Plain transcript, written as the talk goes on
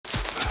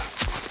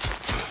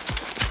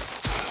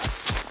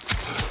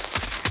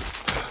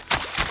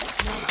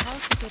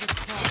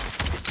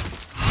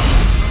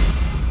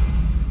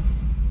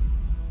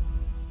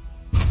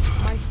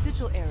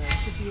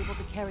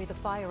carry the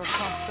fire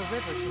across the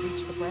river to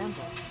reach the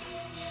bramble.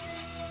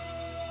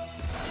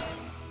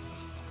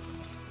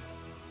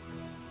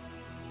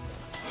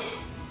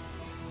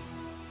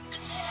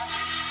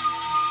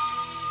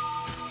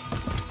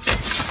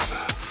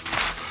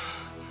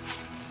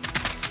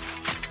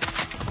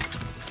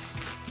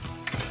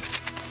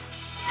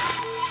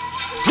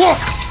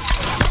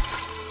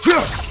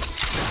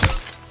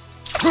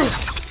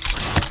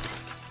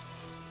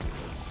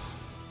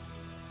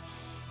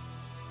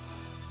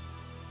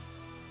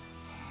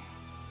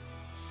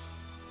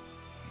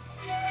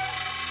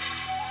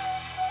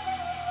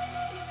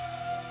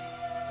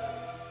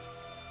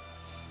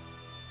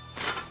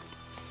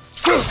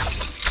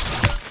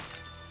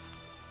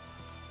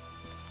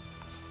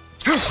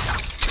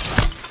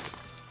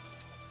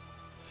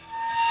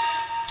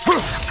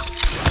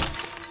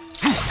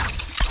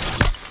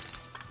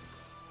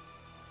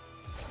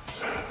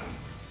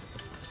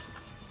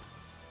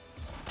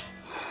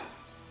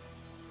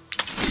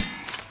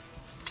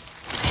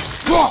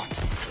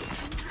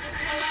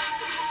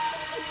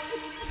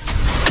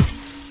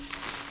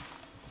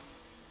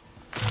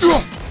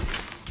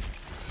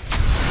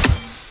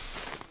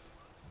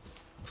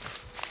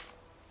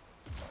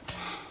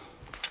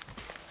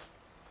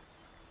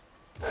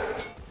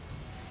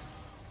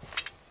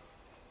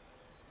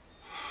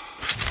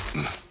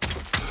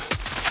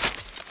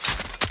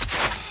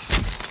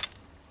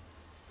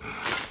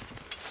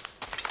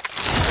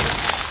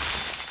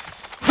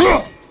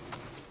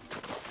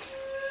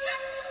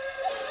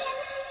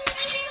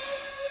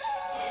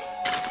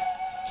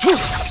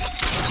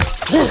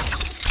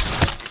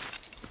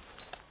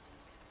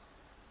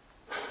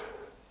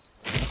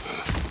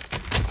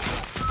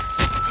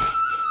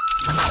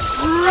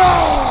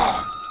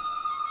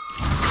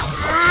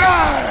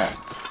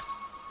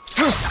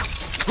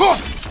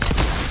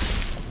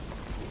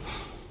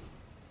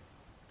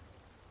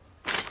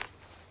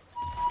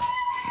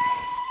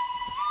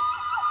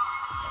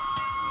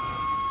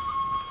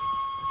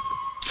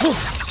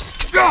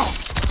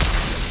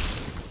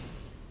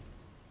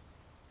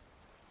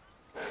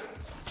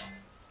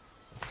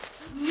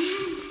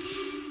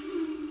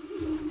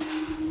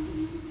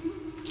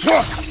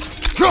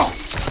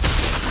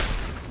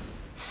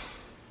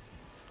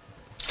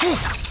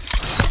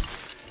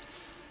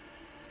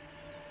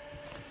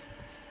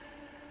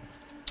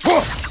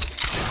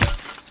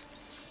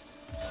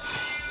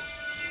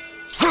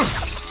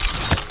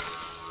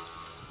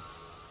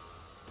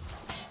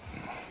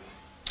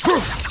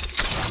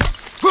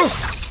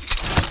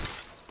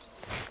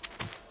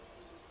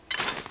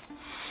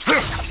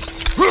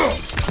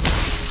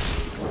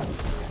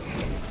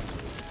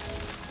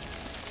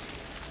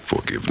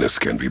 Forgiveness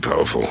can be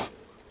powerful,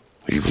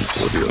 even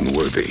for the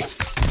unworthy.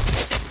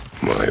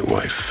 My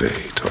wife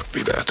Faye taught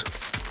me that.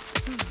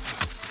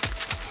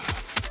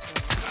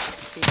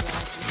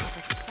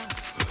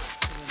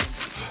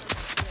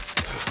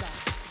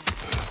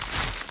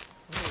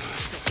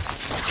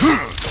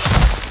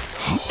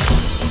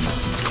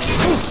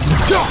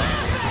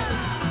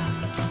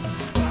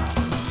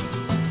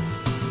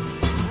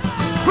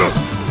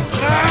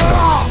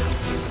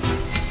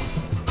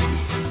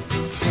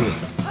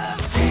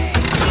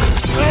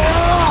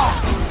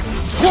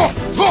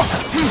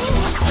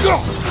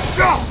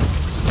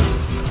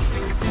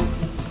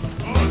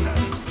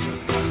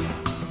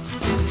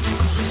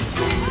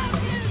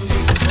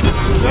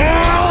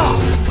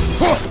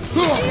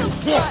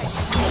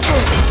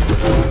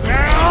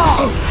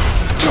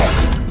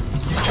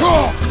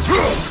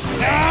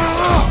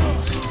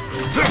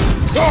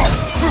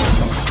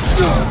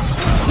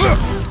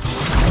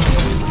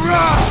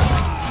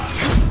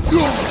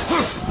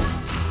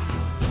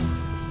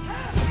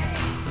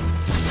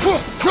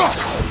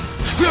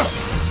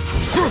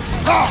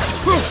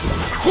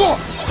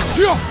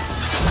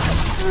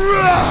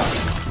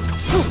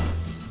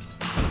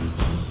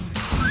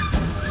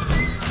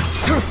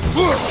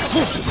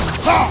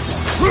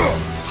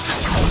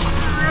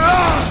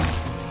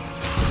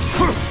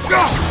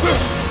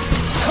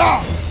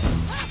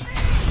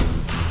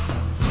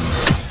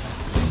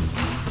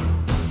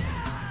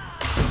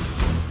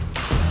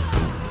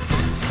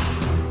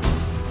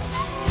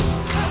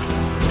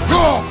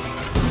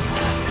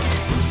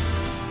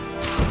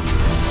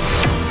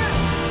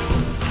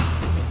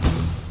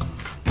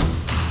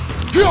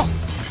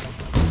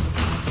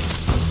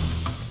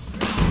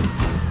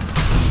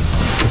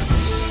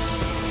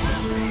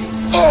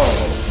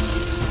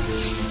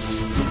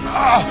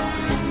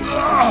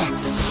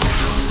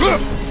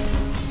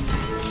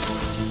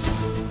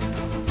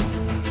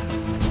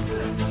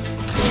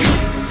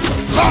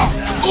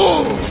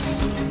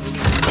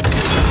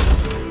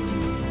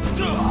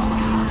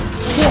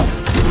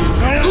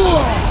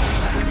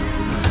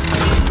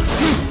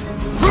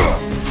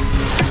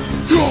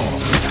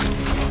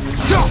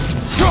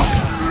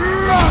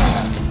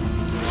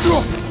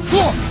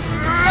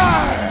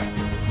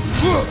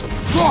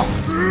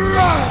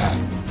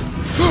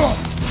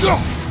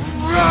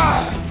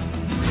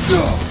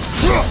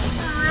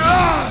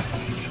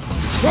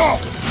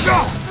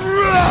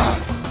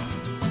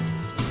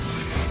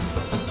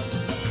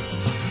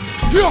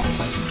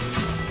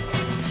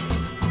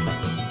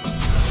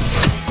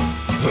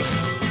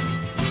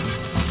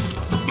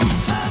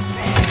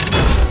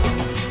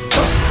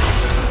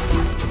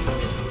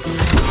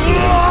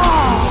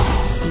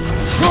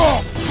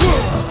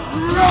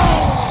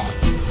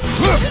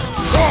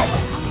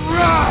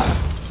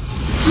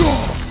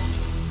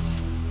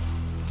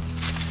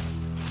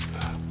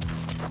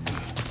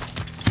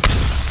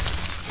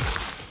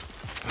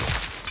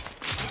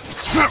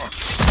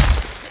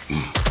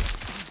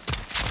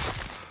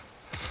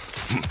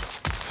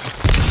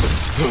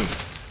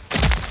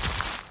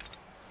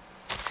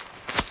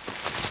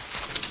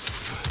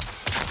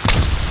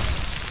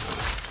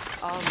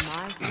 All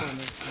my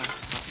former's life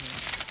taught me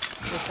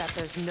is that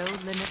there's no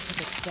limit to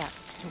the depth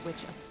to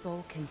which a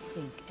soul can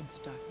sink into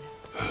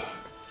darkness.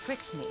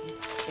 Tricked me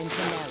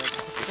into marriage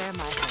to spare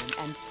my home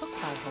and took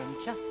my home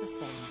just the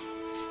same.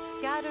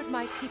 Scattered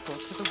my people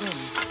to the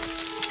wind.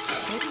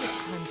 Maybe it's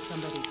time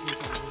somebody grew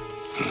down.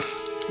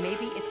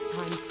 Maybe it's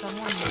time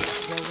someone made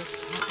Atreus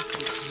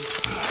prophecy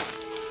come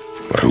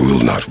true. I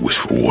will not wish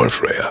for war,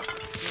 Freya.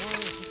 War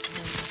is a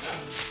terrible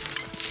thing.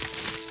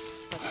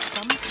 But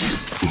some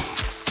people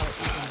are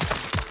ignorant.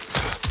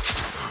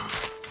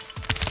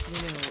 You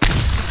know,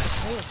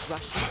 Atreus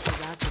rushes to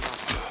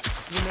Ragnarök.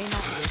 You may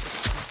not be able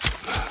to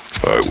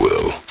stop. I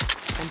will.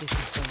 And if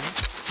you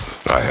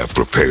don't, I have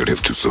prepared him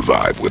to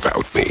survive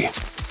without me,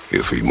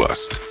 if he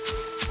must.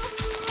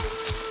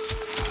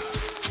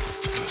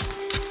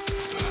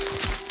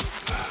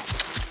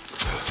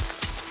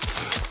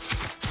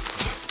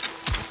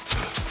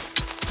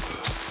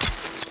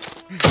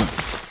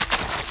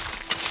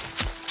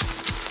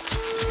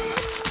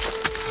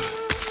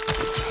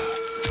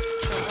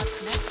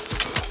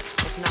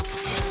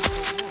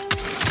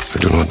 I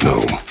do not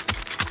know,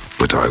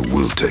 but I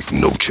will take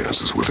no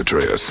chances with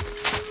Atreus.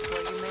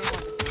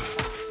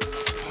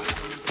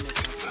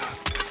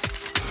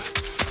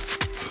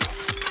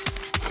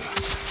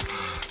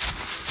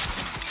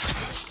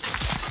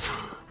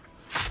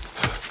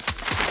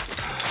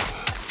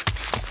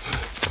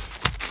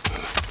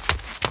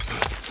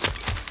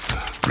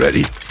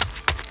 Ready?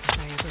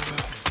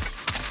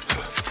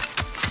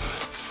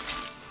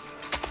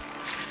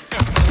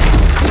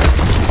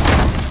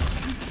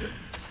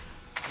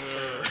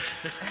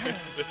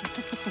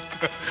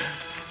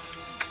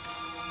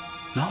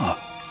 No.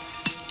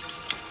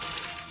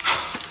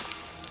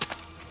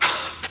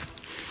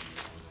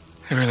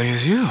 It really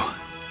is you.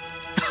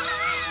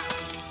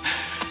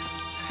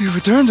 You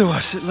returned to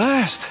us at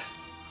last.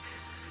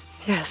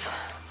 yes.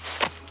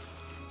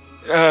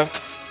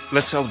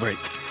 Let's celebrate.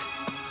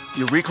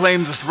 You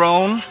reclaim the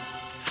throne.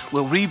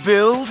 We'll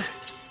rebuild.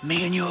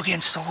 Me and you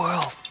against the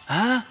world.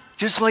 Huh?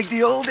 Just like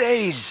the old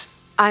days.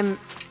 I'm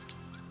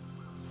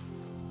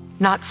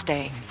not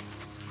staying.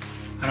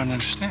 I don't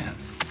understand.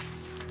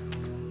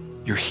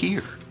 You're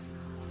here.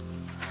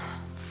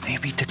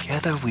 Maybe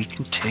together we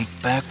can take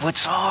back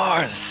what's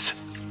ours.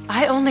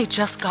 I only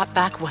just got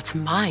back what's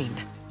mine.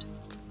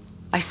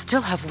 I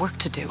still have work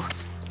to do.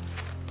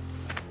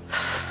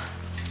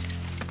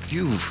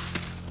 You've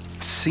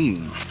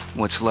seen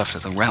what's left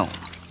of the realm,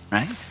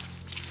 right?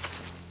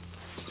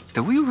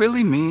 Do we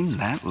really mean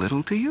that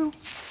little to you?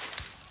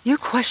 You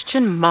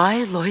question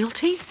my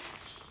loyalty?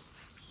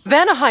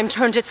 Vanaheim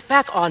turned its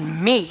back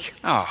on me.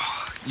 Oh,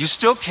 you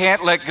still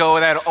can't let go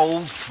of that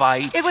old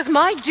fight? It was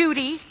my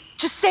duty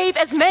to save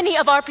as many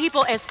of our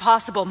people as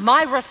possible.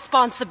 My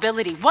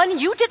responsibility. One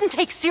you didn't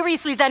take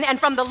seriously then, and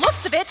from the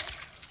looks of it,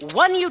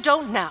 one you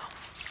don't now.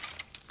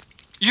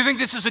 You think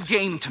this is a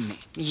game to me?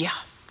 Yeah.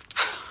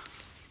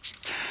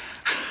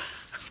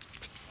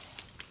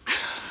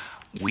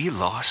 We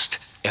lost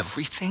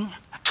everything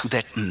to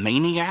that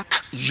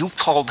maniac you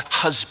called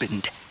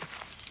husband.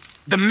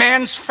 The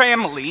man's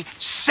family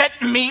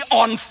set me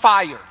on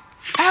fire.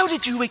 How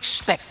did you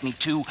expect me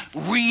to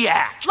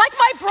react? Like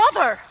my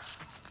brother!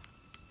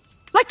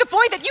 Like the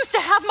boy that used to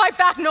have my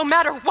back no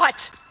matter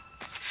what!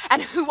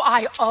 And who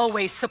I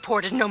always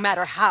supported no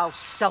matter how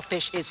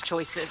selfish his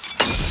choices.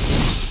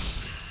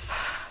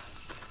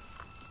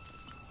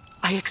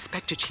 I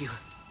expected you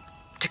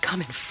to come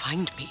and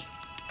find me.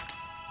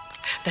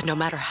 That no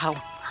matter how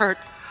hurt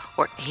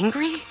or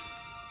angry,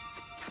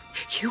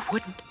 you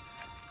wouldn't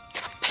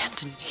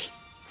abandon me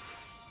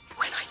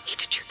when I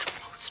needed you the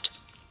most.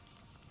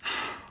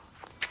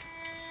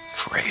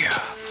 Freya,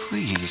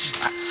 please.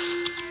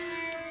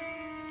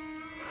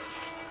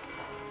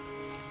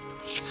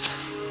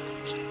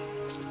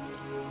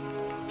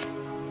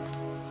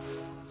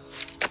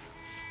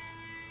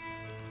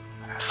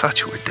 I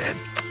thought you were dead.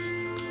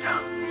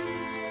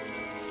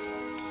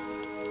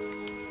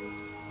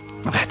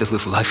 I've had to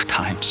live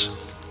lifetimes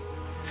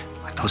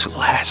with those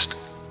last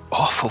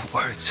awful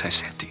words I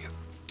said to you.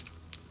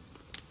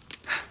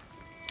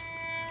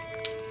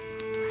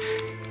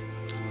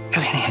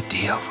 Have any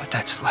idea what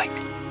that's like?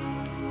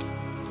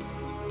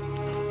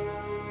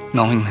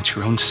 Knowing that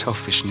your own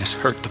selfishness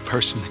hurt the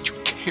person that you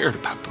cared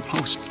about the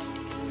most.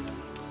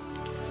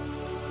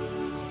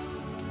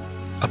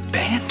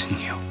 Abandon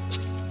you.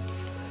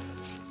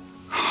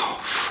 Oh,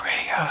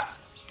 Freya.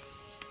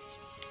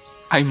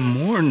 I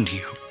mourned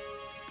you.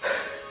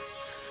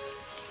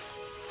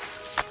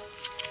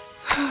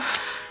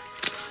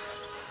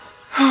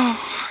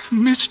 Oh, I've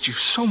missed you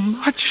so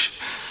much.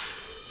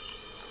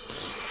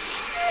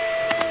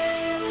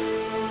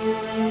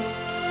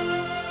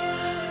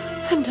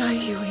 And are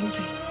you,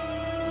 Yngvi?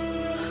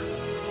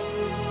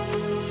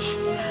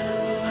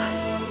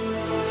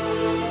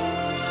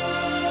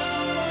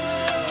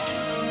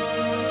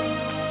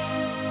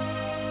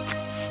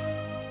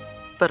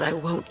 But I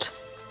won't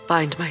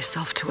bind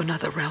myself to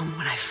another realm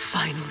when I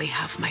finally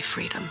have my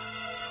freedom.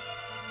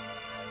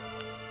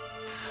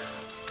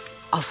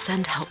 I'll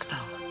send help, though.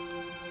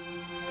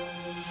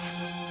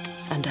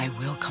 And I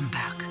will come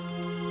back.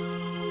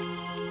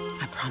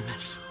 I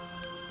promise.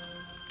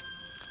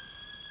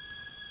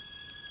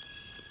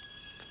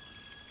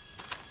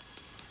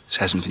 This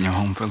hasn't been your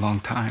home for a long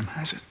time,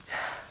 has it?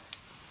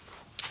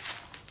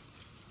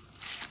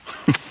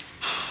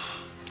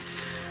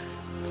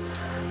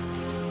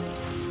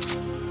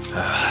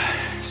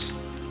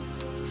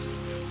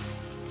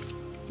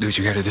 Do what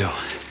you gotta do.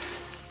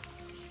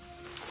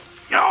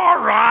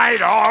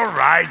 All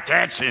right,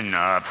 that's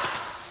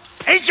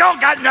enough. Ain't y'all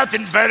got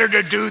nothing better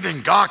to do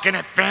than gawking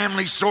at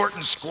family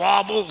sorting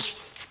squabbles?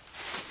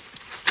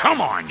 Come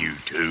on, you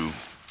two.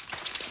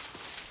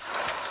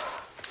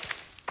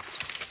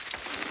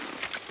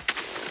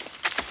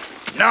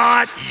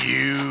 Not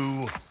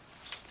you.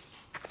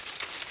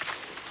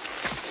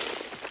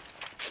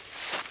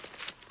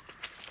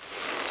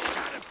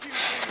 Got a few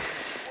things to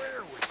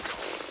square with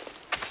y'all.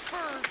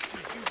 First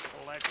is you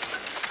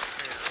collecting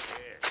spare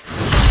heads.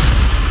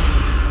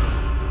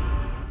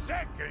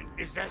 Second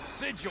is that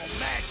sigil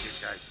magic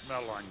I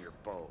smell on your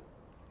bow.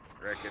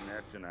 Reckon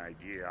that's an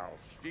idea I'll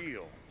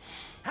steal.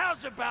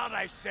 How's about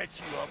I set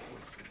you up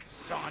with some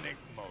sonic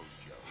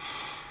mojo?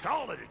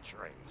 Call it a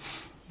trade.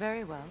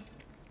 Very well.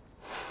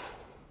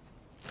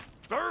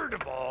 Third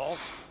of all,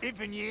 if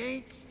you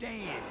ain't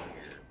staying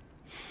here,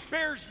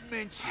 bears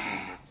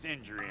mentioning that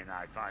Sindri and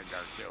I find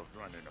ourselves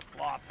running a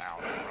flop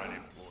house for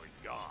unemployed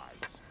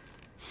gods.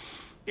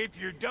 If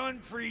you're done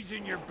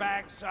freezing your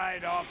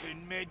backside off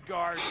in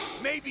Midgard,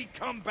 maybe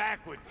come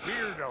back with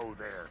Beardo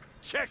there.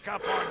 Check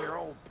up on your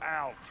old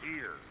pal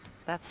Tyr.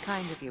 That's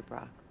kind of you,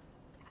 Brock.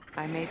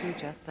 I may do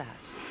just that.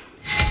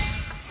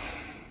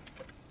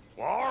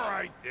 Well, all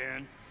right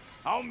then.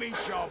 I'll meet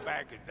y'all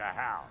back at the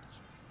house.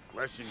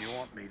 Unless you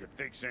want me to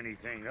fix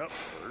anything up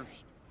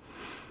first.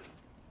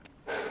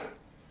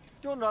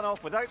 Don't run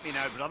off without me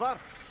now, brother.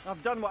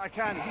 I've done what I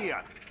can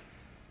here.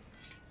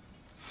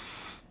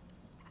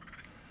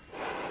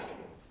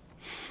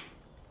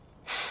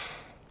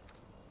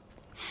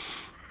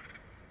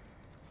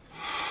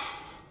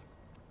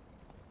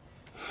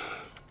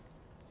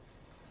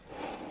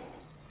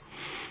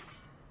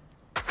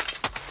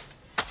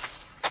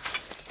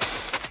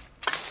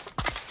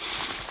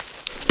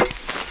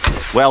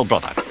 Well,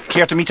 brother,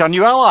 care to meet our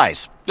new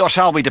allies? Or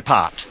shall we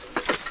depart?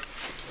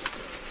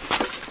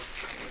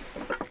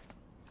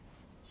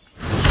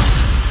 Suppose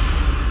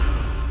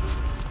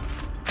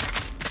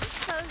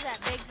that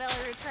big fella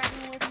we're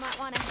traveling with might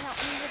want to help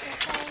me with this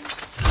thing.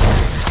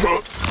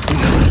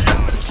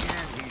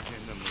 He's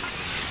in the mood.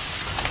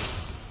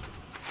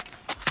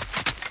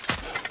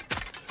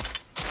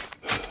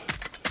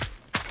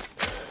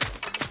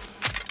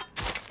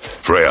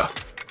 Freya,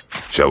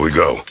 shall we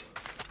go?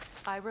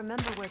 I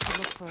remember where to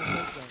look for a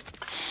gateway.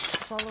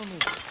 Follow me.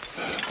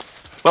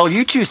 Well,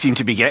 you two seem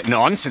to be getting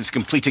on since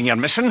completing your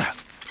mission.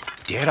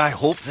 Dare I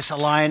hope this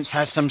alliance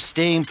has some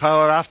staying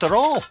power after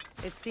all?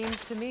 It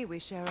seems to me we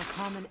share a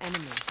common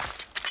enemy.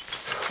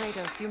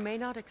 Kratos, you may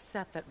not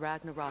accept that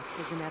Ragnarok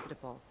is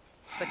inevitable,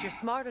 but you're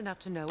smart enough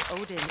to know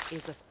Odin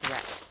is a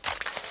threat.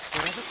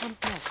 Whatever comes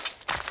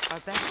next, our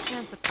best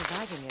chance of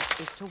surviving it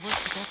is to work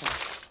together.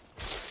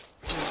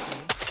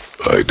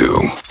 I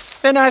do.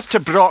 Then as to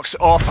Brock's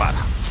offer,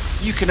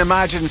 you can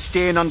imagine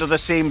staying under the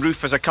same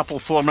roof as a couple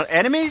former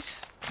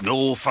enemies?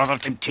 No further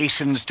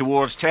temptations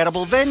towards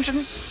terrible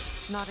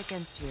vengeance? Not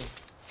against you.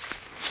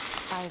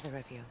 Either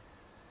of you.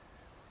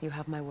 You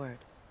have my word.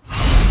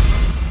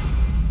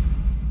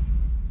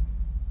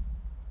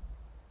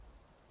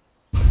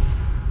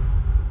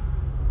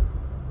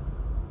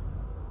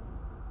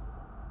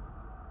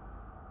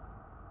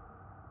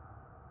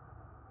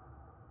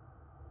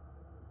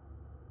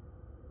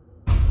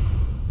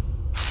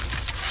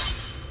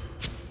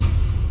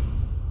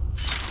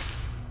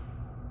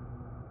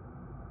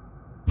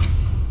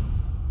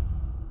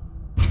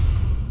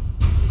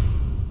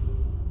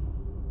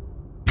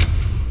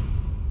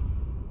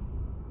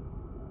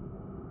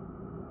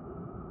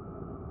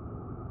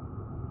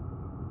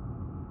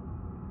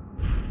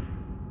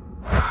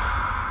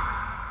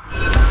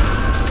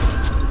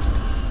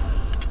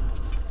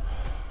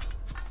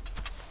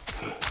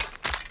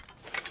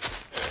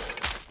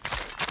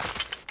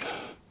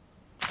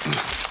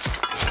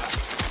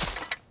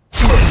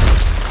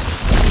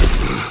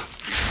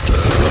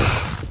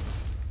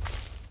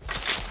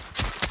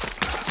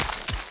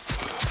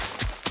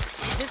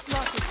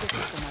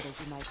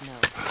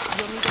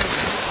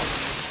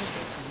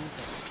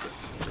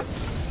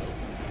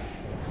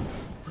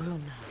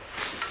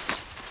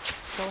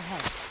 Go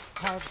ahead.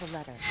 Carve the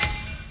letter.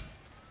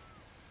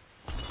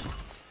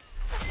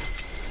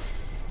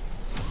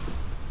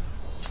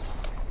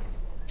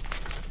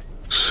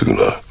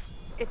 Suna.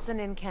 It's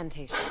an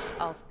incantation.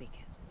 I'll speak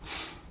it.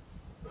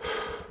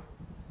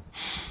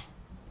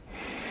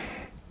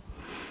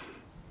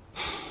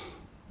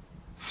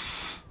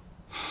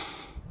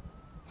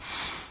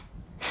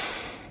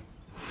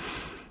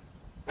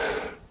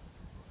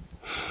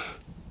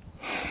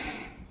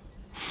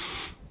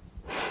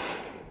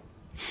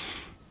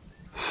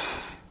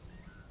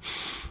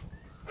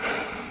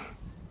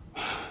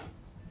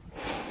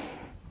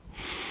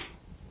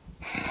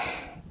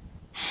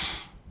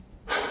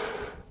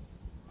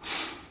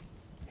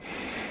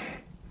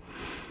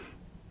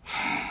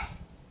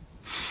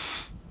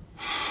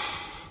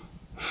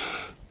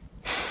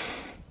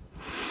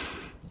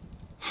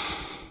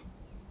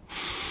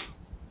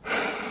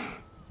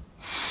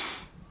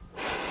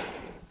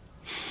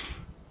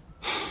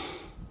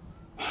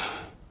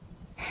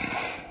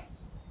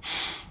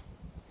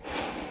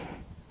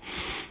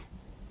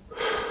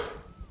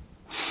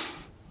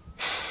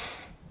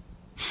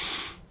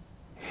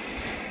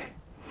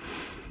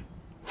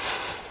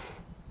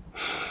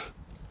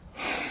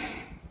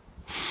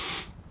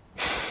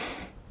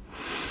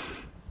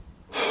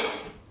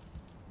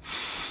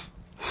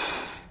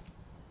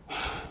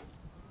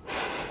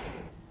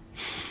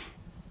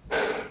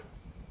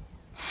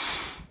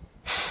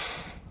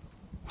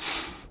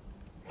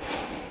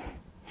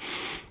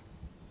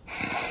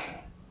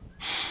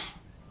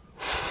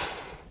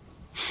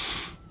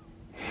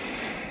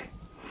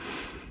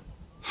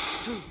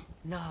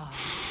 No.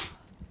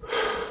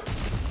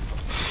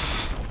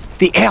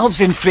 The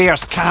elves in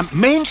Freyr's camp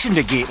mentioned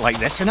a gate like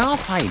this in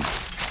Alfheim.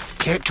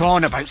 Kept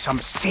on about some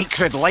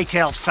sacred light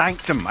elf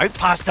sanctum out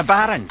past the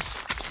barrens.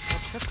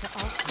 A trip to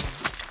Alfheim.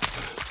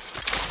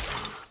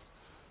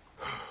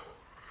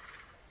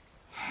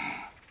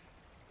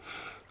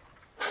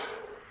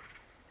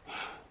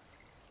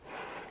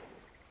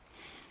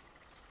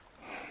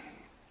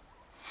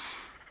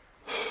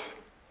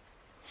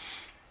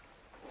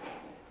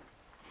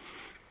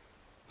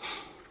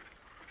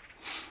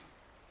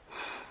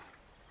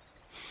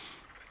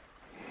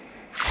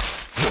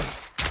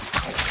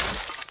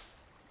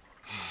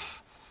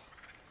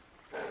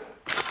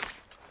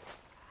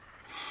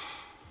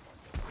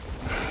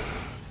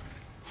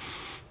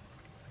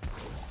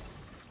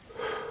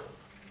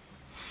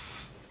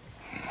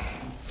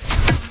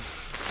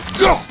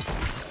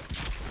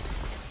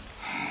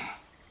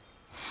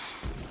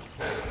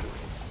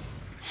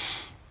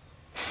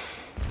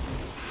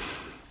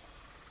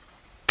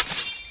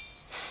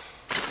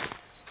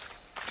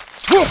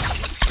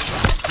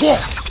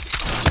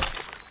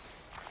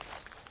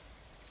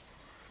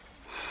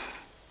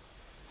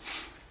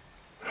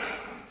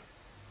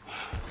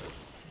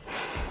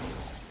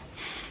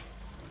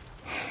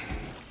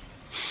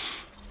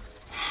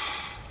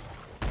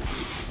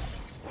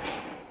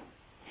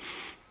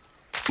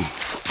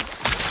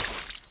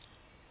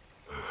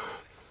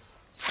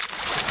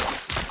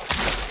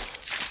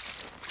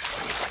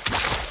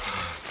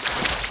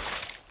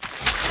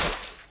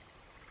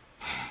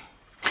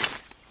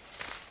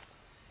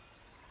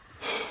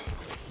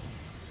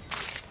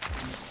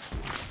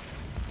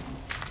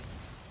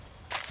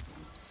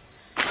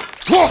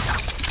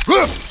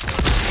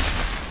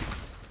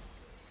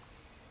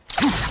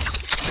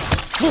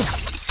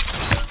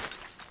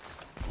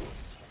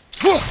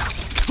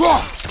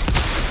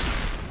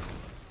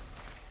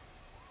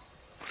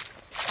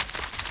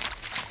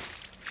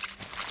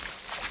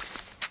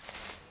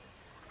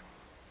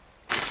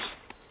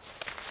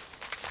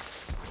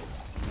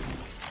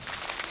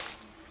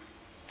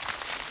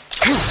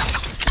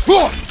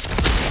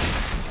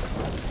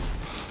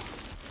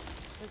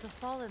 There's a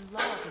fallen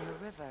log in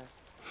the river.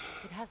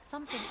 It has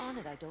something on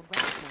it I don't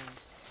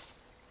recognize.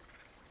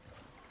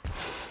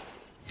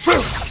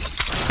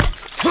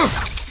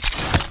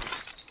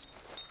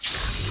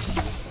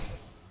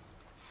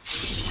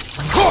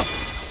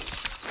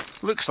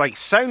 Looks like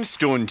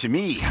soundstone to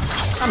me.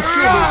 I'm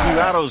sure those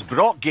new arrows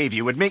Brock gave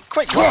you would make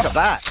quick work of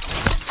that.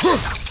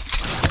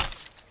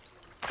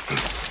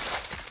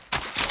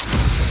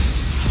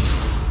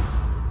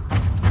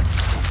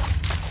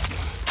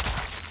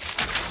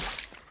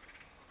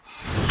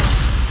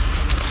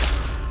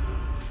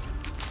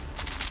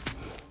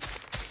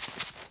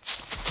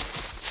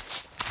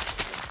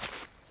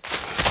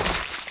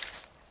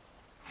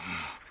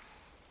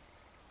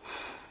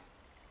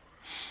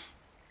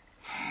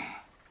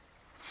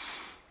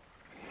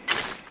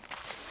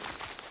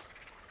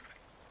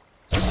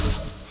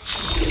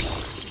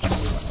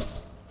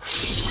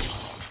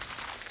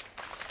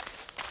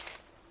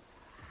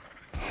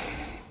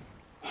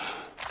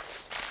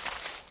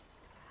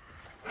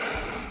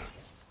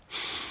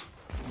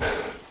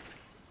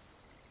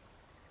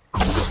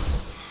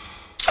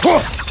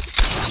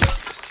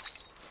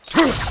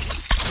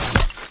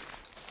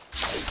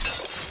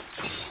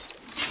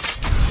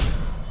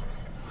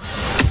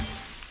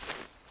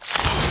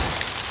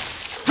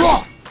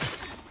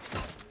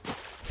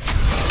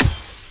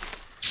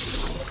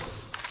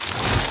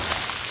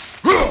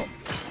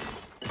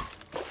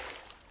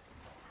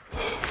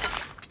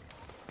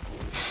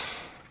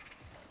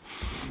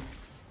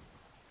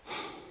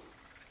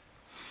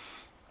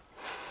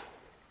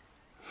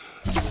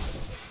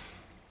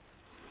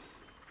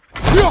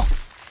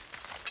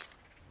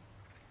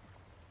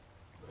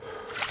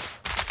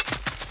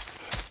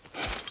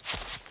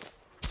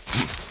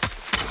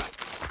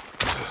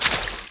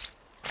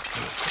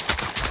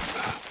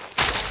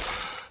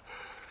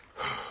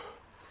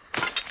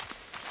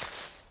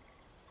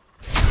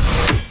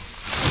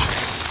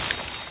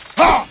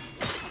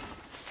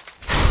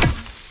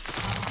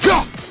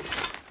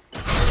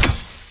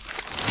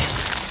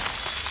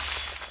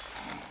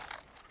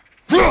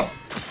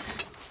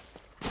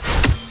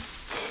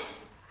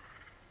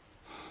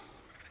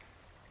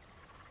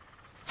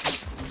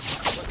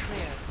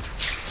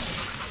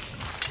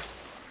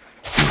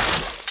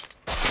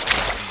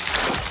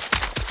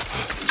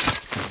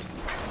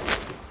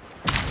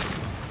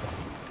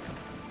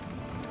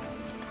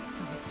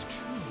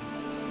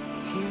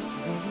 Tyr's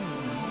really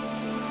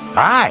alive?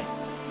 Aye.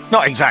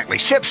 Not exactly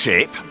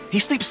shipshape. He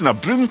sleeps in a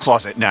broom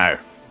closet now.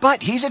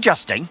 But he's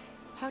adjusting.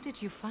 How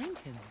did you find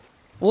him?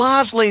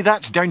 Largely,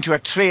 that's down to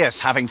Atreus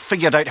having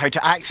figured out how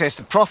to access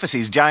the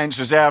prophecies giants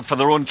reserved for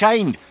their own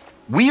kind.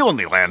 We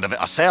only learned of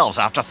it ourselves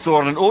after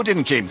Thor and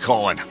Odin came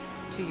calling.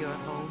 To your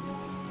home?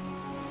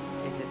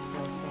 Is it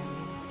still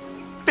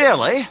standing?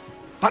 Barely.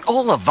 But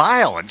all the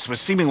violence was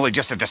seemingly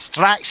just a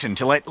distraction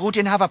to let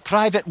Odin have a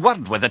private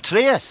word with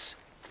Atreus.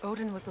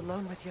 Odin was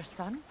alone with your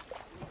son?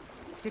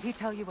 Did he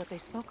tell you what they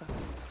spoke of?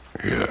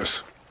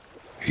 Yes.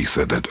 He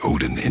said that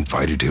Odin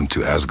invited him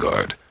to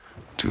Asgard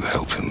to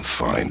help him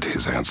find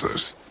his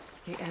answers.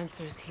 The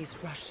answers he's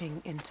rushing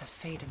into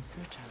fate in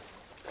search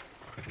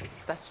of.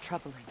 That's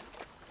troubling.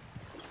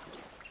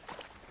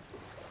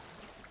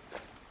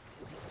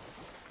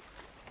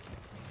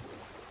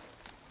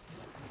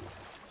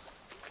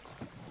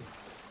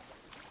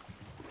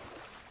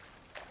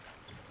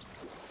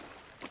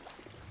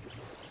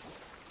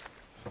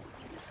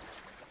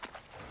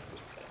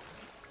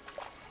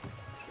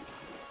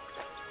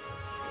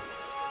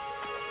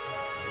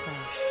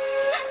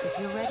 If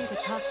you're ready to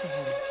talk to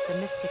him, the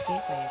Mystic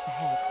Gateway is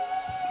ahead.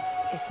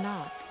 If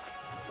not,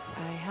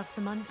 I have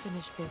some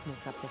unfinished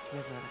business up this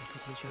river I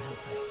could use your help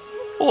with.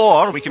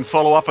 Or we can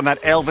follow up on that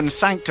elven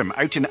sanctum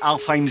out in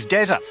Alfheim's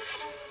desert.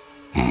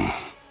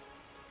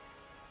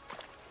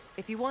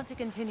 If you want to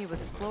continue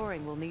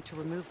exploring, we'll need to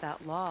remove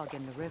that log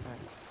in the river.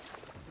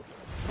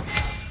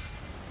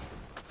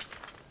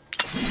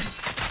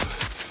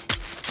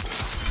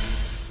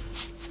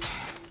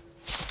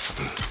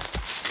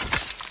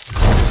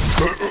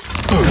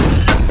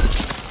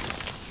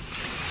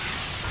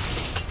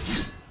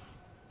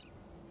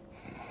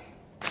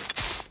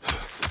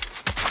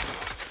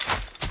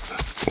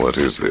 What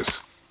is this?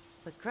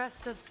 The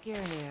crest of Skirnir.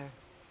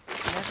 Never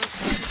quite as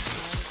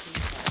small as we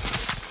thought.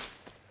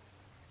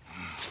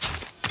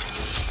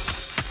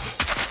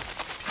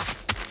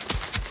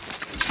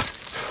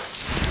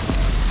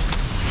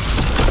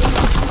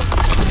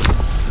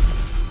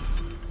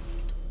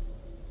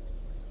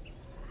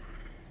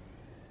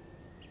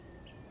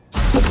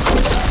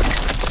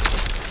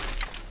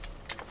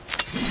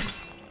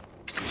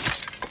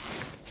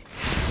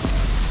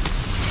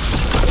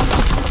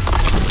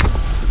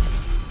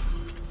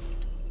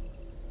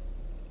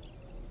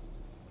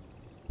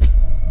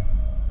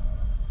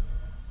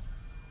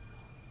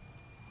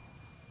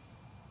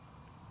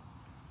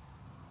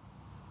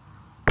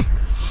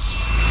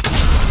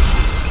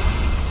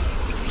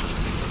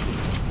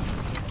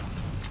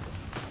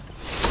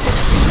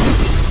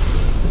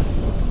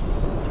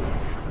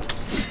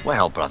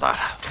 Well, brother,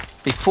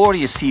 before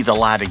you see the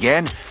lad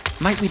again,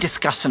 might we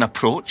discuss an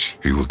approach?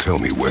 He will tell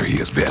me where he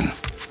has been.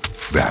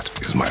 That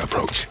is my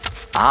approach.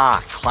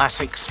 Ah,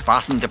 classic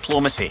Spartan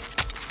diplomacy.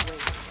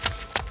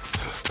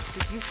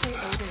 Did you say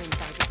Odin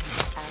invited him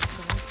to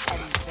Asgard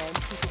and then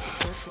he did the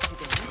search for 2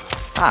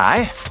 days?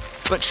 Aye,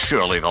 but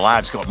surely the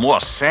lad's got more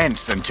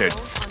sense than to...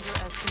 Don't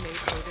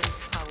underestimate Odin's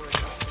power of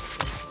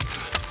orchestration.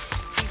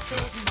 He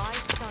filled my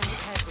son's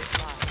head with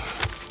lies.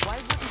 Why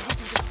wouldn't he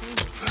do the same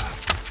with you?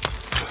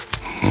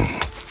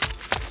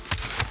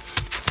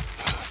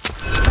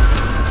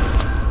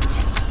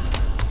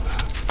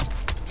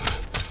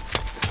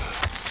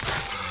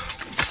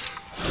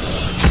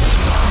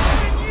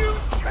 Can you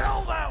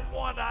tell that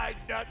one-eyed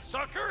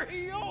nutsucker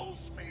he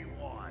owes me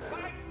one?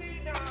 Fight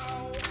me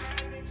now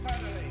and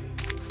eternally.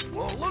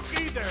 Well,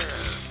 looky there.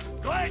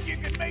 Glad you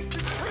could make the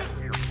trip,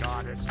 your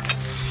goddess.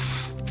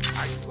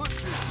 I put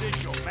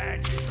residual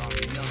magic on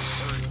the young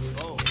bird's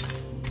bow,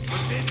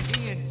 but then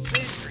he and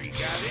Sindri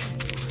got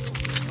into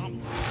it or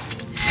something.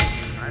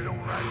 I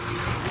don't like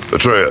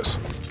Atreus.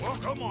 it. Well,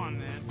 come on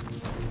then.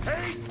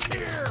 Hey,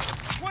 Tyr,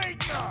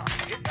 wake up!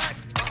 You got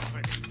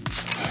company.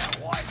 Now,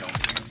 why don't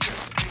you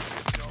just make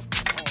yourself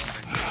at home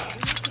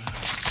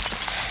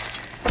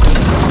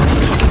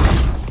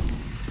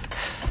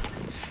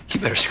and You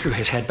better screw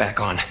his head back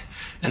on,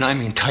 and I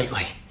mean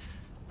tightly.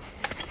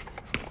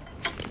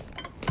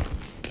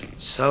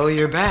 So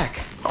you're back.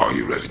 Are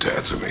you ready to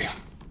answer me?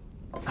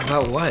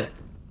 About what?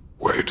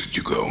 Where did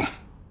you go?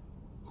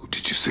 Who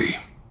did you see?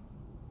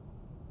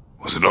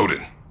 Was it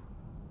Odin?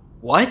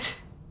 What?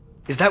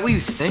 Is that what you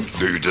think?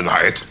 Do you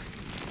deny it?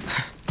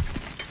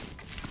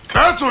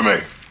 Answer me!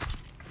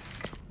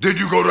 Did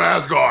you go to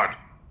Asgard?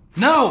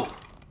 No!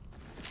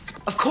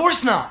 Of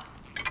course not!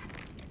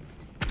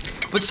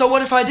 But so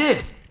what if I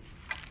did?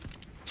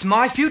 It's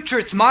my future,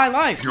 it's my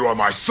life. You are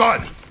my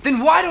son!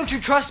 Then why don't you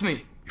trust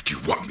me? If you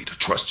want me to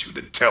trust you,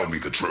 then tell me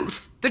the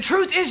truth. The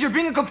truth is you're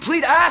being a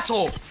complete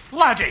asshole!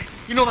 Laddie,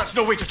 you know that's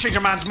no way to change a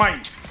man's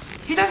mind.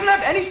 He doesn't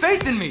have any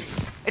faith in me.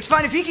 It's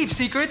fine if he keeps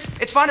secrets.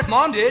 It's fine if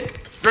Mom did.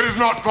 It is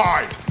not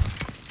fine!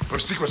 Her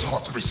secrets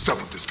ought to be step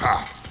of this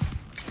path.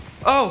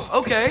 Oh,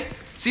 okay.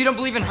 So you don't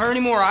believe in her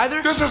anymore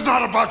either? This is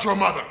not about your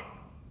mother.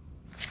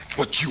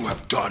 What you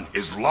have done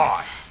is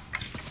lie.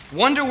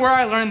 Wonder where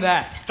I learned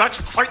that. That's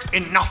quite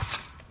enough.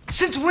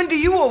 Since when do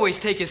you always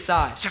take his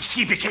side? Since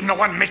he became the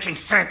one making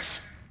sense.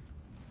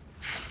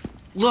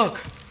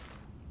 Look,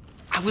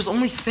 I was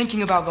only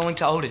thinking about going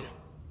to Odin.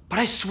 But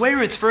I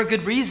swear it's for a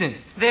good reason.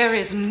 There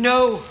is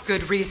no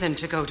good reason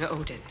to go to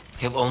Odin.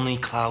 He'll only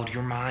cloud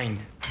your mind.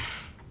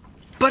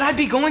 But I'd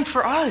be going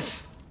for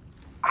us.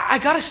 I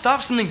gotta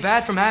stop something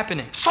bad from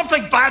happening.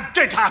 Something bad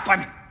did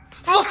happen!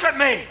 Look at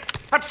me!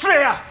 At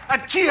Freya!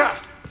 At Tyr!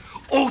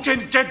 Odin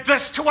did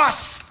this to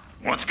us!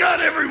 What's got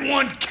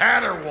everyone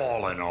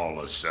caterwauling all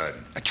of a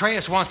sudden?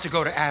 Atreus wants to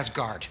go to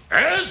Asgard.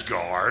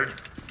 Asgard?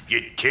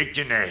 Get kicked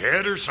in the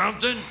head or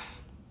something?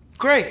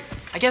 Great.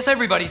 I guess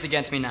everybody's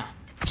against me now.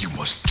 You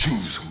must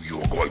choose who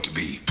you're going to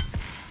be.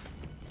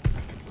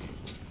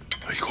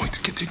 Are you going to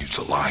continue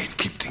to lie and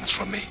keep things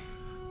from me?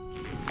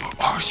 Or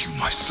are you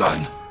my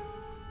son?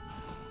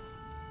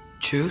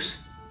 Choose?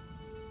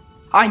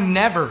 I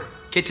never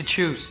get to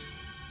choose.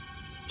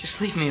 Just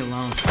leave me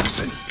alone.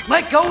 Listen.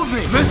 Let go of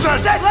me! Listen! I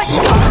said let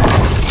go!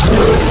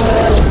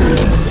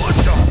 What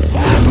the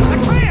fuck?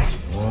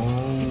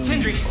 Atreus!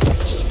 Sindri,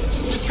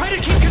 just try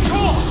to keep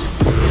control!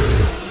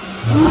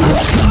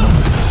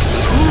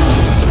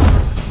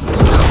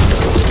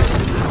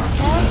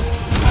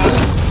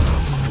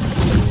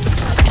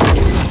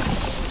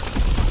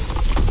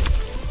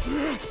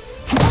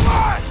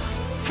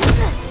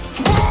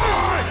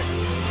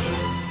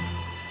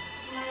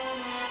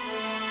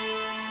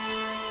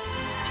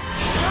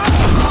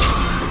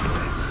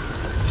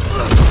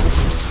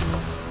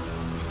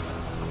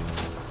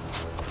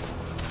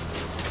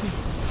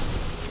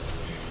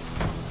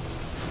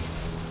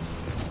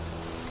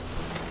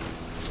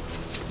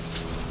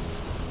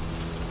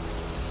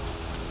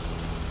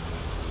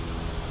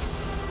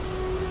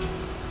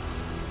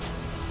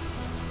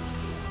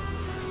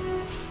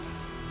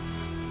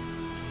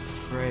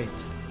 Great.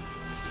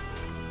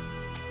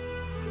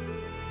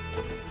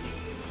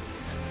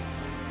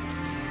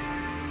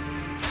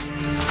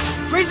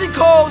 Freezing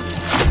cold,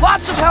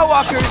 lots of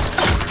Hellwalkers,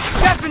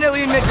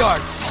 definitely in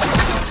Midgard.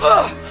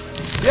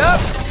 Yep,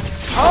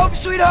 home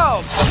sweet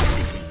home.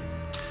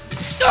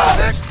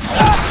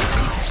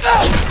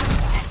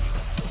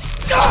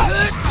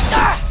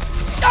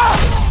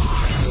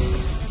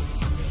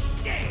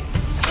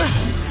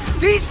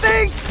 These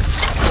things?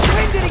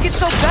 When did it get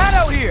so bad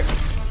out here?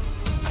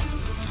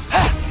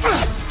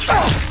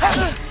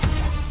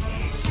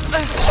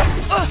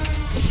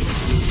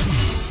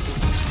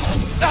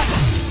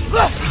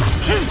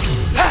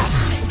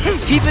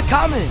 Keep it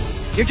coming.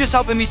 You're just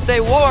helping me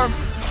stay warm.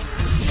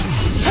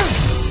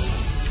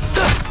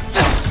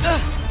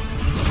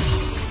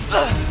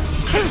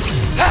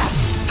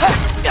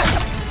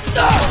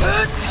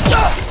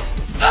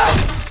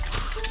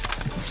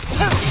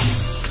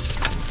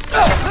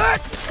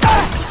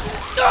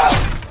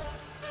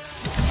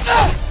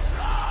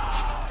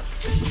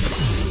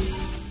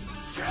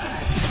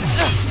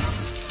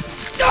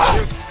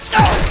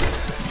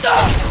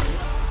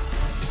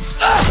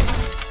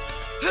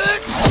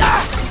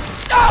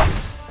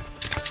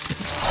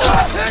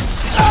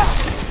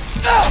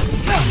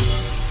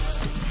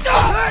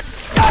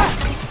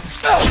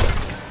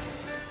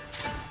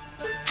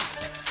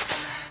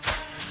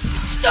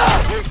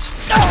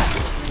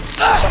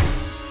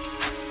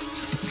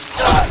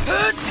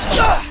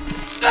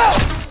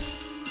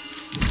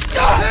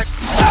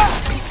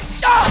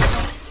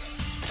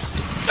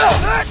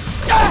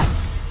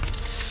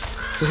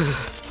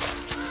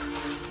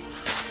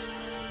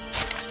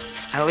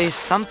 At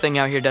least something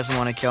out here doesn't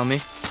want to kill me.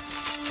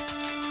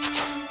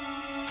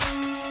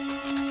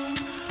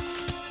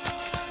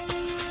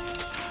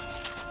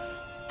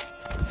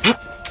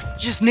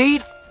 Just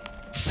need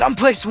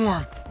someplace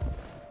warm.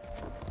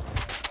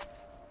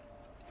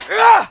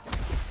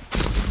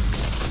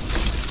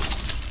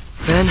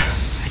 Then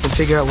I can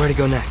figure out where to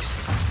go next.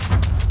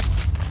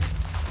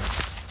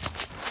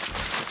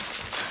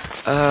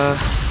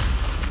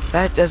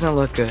 That doesn't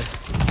look good.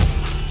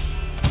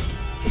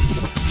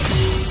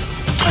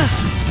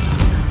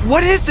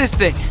 What is this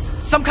thing?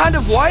 Some kind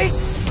of white?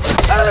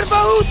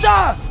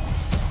 Bahusa!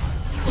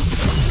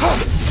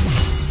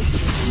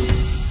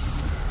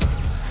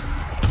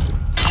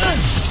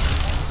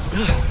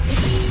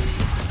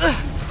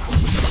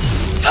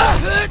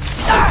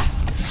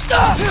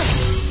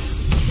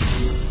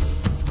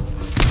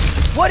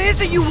 What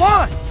is it you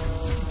want?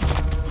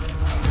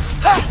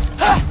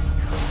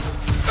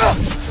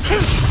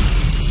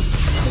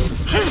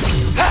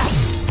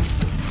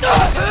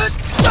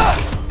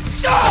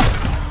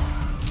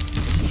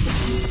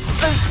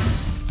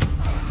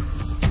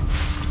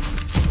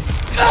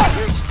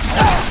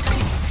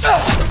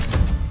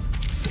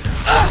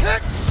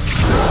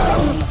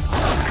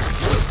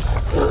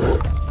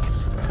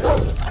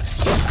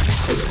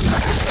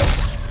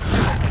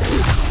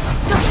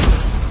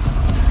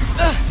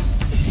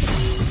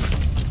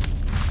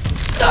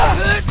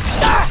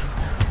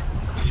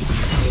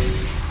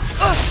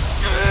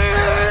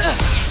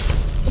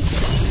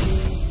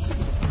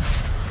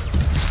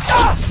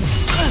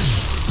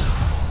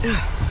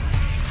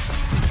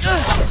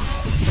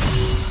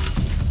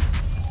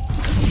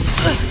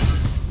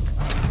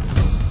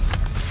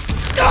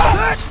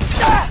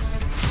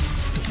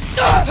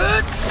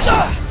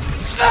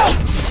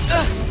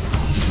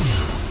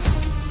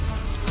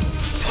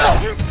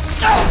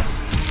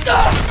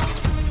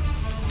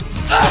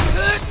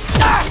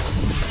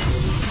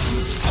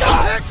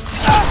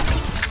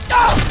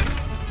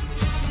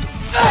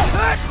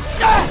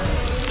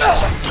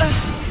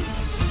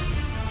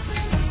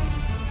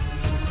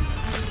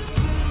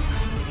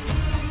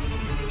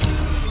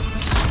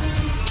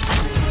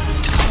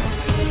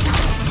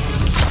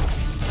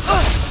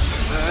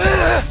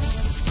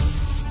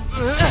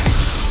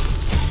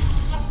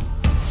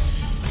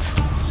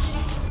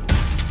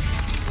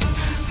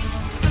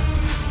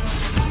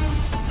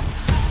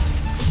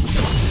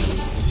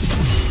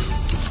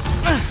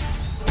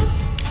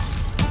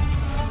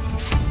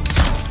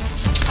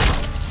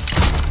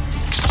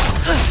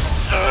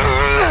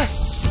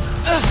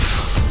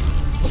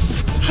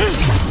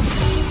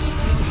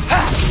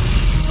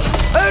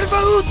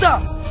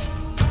 Sluta!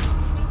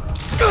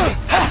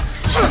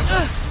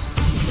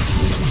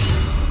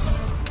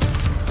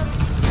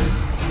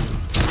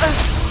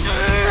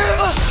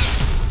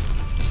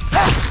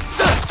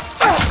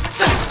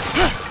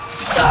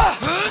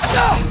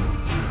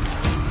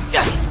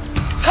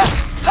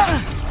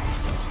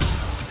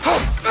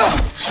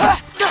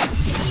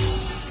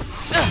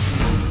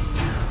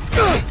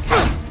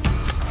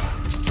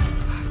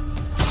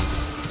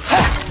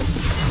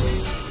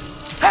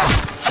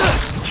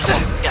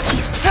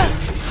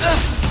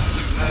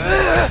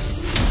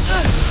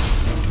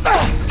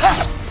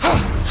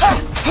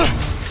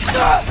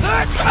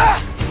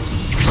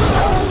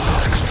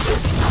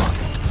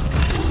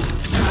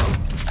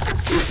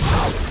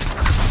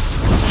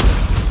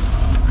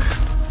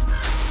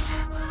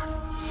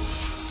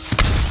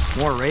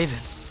 More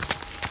ravens.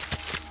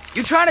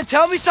 You trying to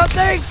tell me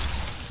something?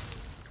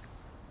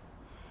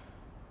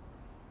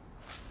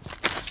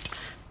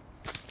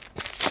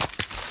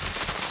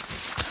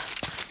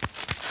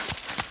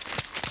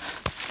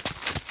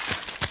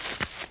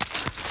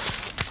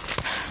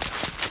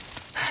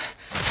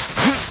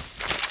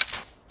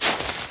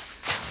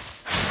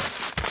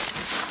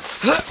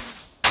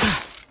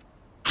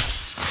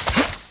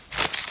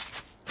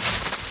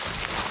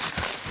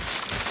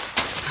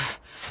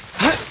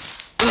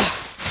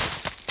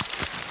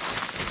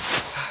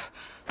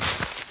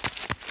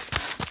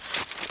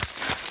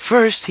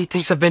 First, he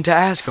thinks I've been to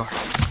Asgard.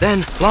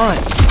 Then, lying.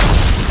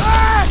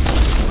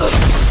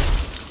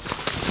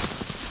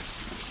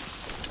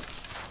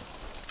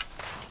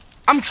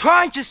 I'm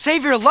trying to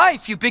save your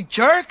life, you big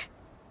jerk!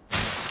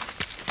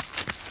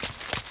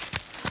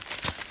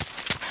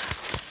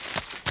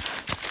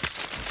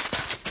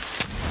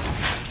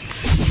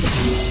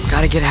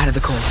 Gotta get out of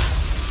the cold.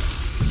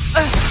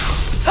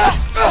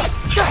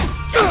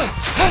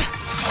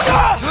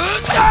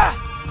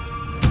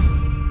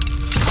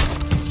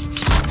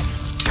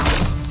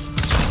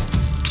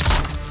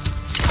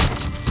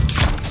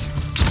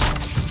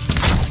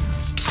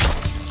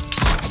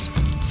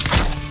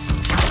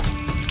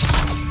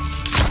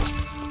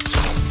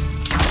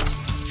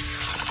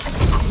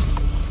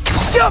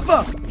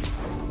 Jumper!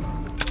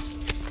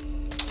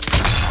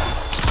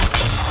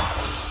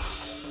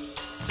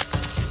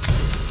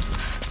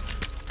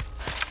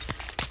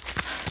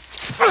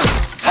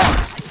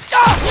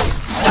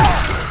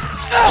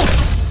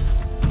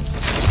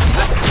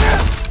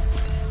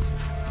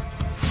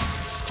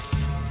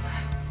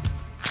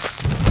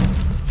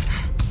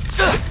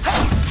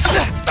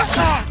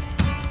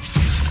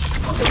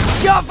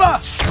 Jumper!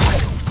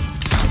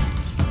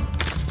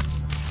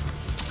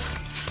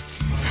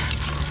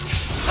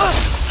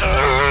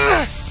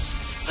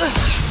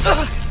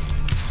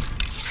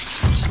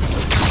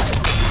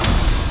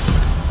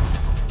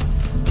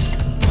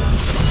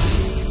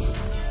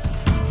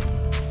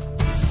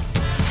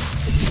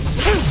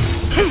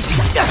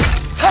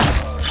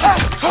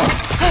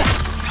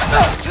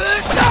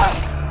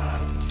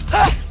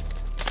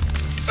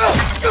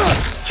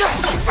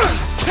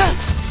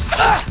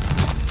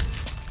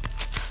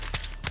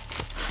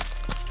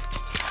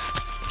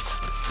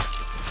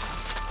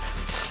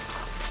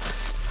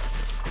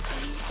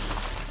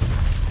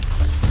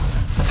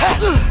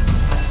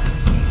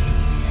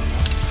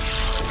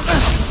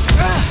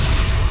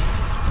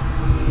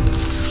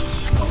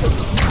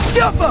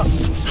 Jumper!